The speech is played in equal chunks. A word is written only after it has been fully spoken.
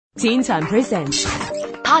Teen Time presents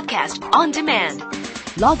Podcast on Demand.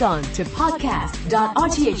 Log on to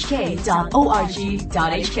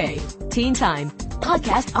podcast.rthk.org.hk. Teen Time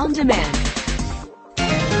Podcast on Demand.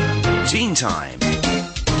 Teen Time.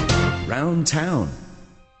 Round Town.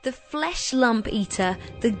 The Flesh Lump Eater,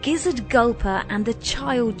 the Gizzard Gulper and the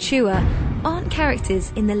Child Chewer aren't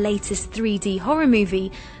characters in the latest 3D horror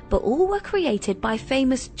movie, but all were created by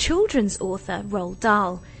famous children's author Roald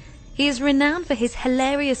Dahl. He is renowned for his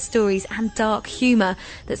hilarious stories and dark humour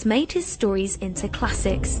that's made his stories into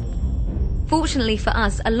classics. Fortunately for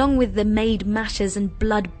us, along with the Maid Mashers and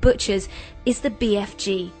Blood Butchers, is the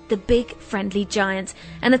BFG, the Big Friendly Giant,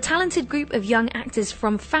 and a talented group of young actors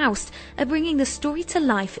from Faust are bringing the story to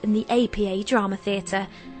life in the APA Drama Theatre.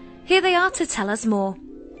 Here they are to tell us more.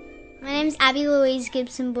 My name's Abby Louise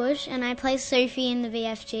Gibson Bush and I play Sophie in the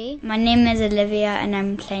VFG. My name is Olivia and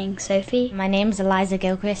I'm playing Sophie. My name's Eliza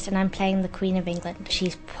Gilchrist and I'm playing the Queen of England.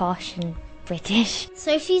 She's posh and British.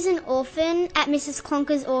 Sophie's an orphan at Mrs.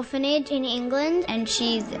 Clonker's orphanage in England. And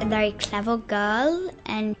she's a very clever girl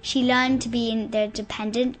and she learned to be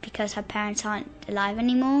independent because her parents aren't alive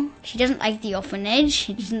anymore. She doesn't like the orphanage,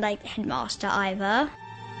 she doesn't like the headmaster either.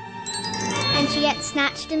 And she gets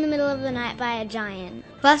snatched in the middle of the night by a giant.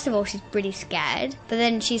 First of all, she's pretty scared, but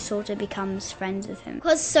then she sort of becomes friends with him.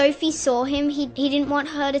 Because Sophie saw him, he didn't want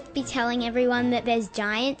her to be telling everyone that there's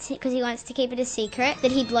giants, because he wants to keep it a secret,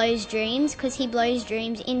 that he blows dreams, because he blows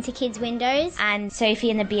dreams into kids' windows. And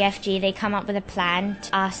Sophie and the BFG, they come up with a plan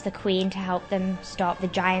to ask the Queen to help them stop the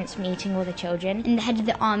giants from eating all the children. And the head of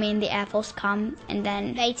the army and the air force come, and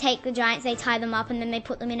then they take the giants, they tie them up, and then they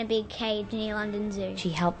put them in a big cage near London Zoo. She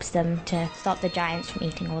helps them to stop the giants from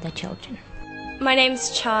eating all the children. My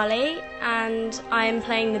name's Charlie and I'm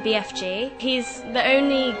playing the BFG. He's the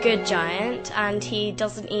only good giant and he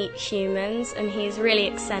doesn't eat humans and he's really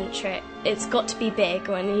eccentric. It's got to be big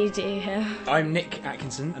when you do him. I'm Nick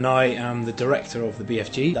Atkinson and I am the director of the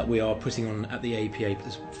BFG that we are putting on at the APA,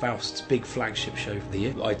 this Faust's big flagship show for the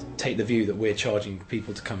year. I take the view that we're charging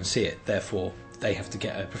people to come and see it, therefore they have to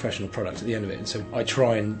get a professional product at the end of it, and so I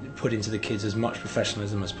try and put into the kids as much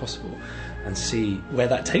professionalism as possible and see where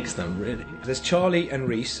that takes them, really. There's Charlie and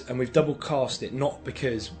Reese, and we've double cast it, not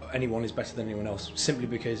because anyone is better than anyone else, simply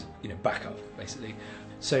because, backup, basically.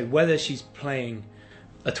 So whether she's playing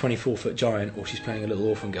a 24-foot giant or she's playing a little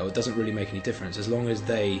orphan girl, it doesn't really make any difference, as long as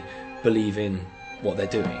they believe in what they're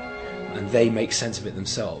doing and they make sense of it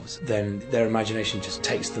themselves, then their imagination just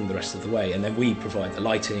takes them the rest of the way, and then we provide the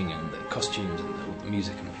lighting and the costumes and all the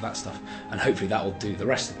music and all that stuff, and hopefully that will do the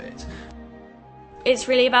rest of it. It's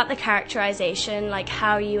really about the characterization, like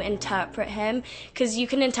how you interpret him, because you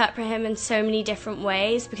can interpret him in so many different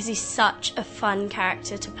ways because he's such a fun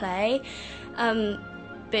character to play.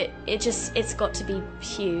 But it's got to be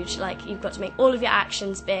huge. Like, you've got to make all of your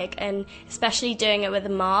actions big, and especially doing it with a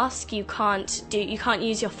mask, you can't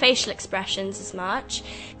use your facial expressions as much,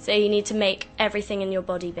 so you need to make everything in your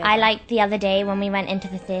body big. I liked the other day when we went into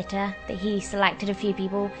the theatre that he selected a few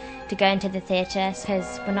people to go into the theatre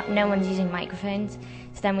because no one's using microphones.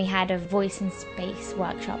 So then we had a voice and space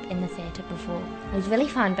workshop in the theatre before. It was really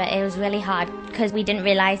fun, but it was really hard because we didn't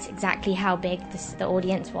realise exactly how big the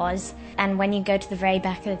audience was. And when you go to the very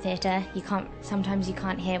back of the theatre, sometimes you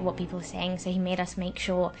can't hear what people are saying, so he made us make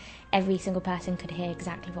sure every single person could hear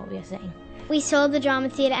exactly what we were saying. We saw the drama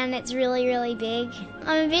theatre and it's really, really big.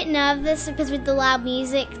 I'm a bit nervous because with the loud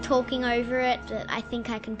music talking over it, but I think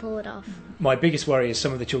I can pull it off. My biggest worry is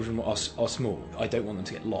some of the children are small. I don't want them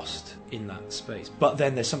to get lost in that space. But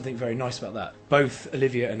then there's something very nice about that. Both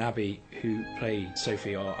Olivia and Abby, who play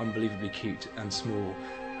Sophie, are unbelievably cute and small,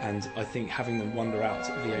 and I think having them wander out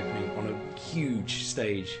at the opening on a huge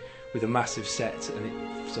stage with a massive set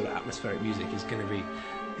and sort of atmospheric music is going to be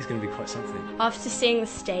quite something. After seeing the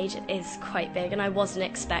stage, it is quite big, and I wasn't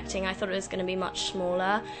expecting. I thought it was going to be much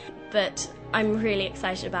smaller, but I'm really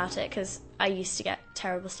excited about it because I used to get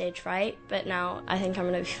terrible stage fright, but now I think I'm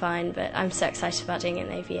going to be fine, but I'm so excited about doing it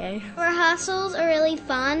in AVA. Rehearsals are really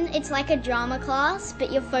fun. It's like a drama class,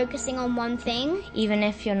 but you're focusing on one thing. Even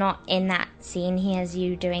if you're not in that scene, he has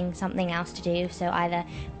you doing something else to do, so either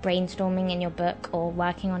brainstorming in your book or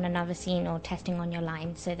working on another scene or testing on your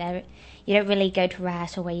lines, so you don't really go to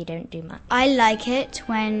rehearsal where you don't do much. I like it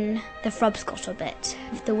when the Frobscottle bit,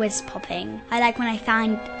 the whiz popping. I like when I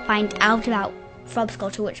find out about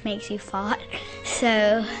Frobscottle, which makes you fart.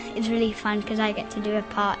 So it's really fun because I get to do a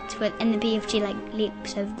part and the BFG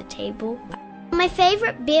leaps over the table. My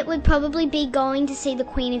favourite bit would probably be going to see the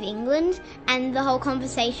Queen of England and the whole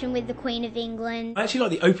conversation with the Queen of England. I actually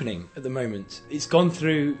like the opening at the moment. It's gone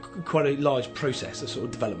through quite a large process, a sort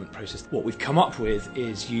of development process. What we've come up with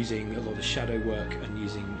is using a lot of shadow work and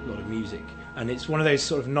using music. And it's one of those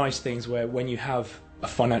sort of nice things where when you have a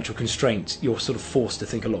financial constraint, you're sort of forced to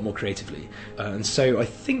think a lot more creatively. And so I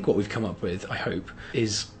think what we've come up with, I hope,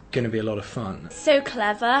 is going to be a lot of fun. So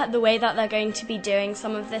clever, the way that they're going to be doing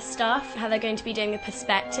some of this stuff, how they're going to be doing the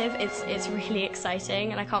perspective, it's really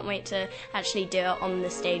exciting, and I can't wait to actually do it on the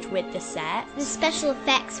stage with the set. The special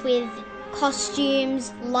effects with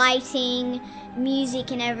costumes, lighting,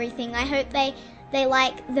 music and everything. I hope they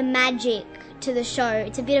like the magic to the show.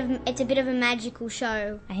 It's a bit of a magical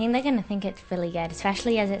show. I think they're going to think it's really good,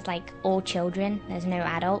 especially as it's like all children, there's no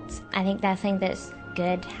adults. I think they'll think that's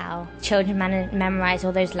good how children memorize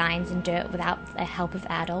all those lines and do it without the help of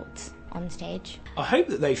adults on stage. I hope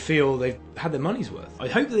that they feel they've had their money's worth. I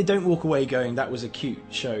hope that they don't walk away going, that was a cute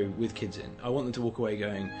show with kids in. I want them to walk away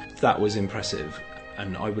going, that was impressive,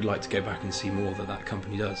 and I would like to go back and see more that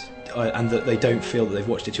company does. And that they don't feel that they've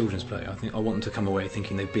watched a children's play. I want them to come away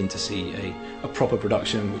thinking they've been to see a proper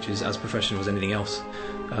production, which is as professional as anything else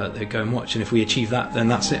they go and watch. And if we achieve that, then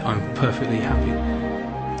that's it. I'm perfectly happy.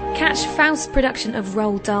 Catch Faust's production of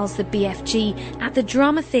Roald Dahl's The BFG at the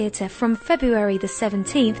Drama Theatre from February the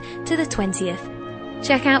 17th to the 20th.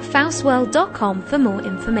 Check out faustworld.com for more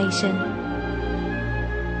information.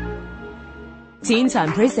 Teen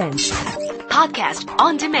Time presents Podcast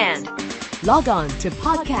on Demand. Log on to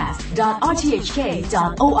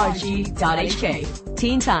podcast.rthk.org.hk.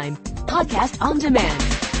 Teen Time Podcast on Demand.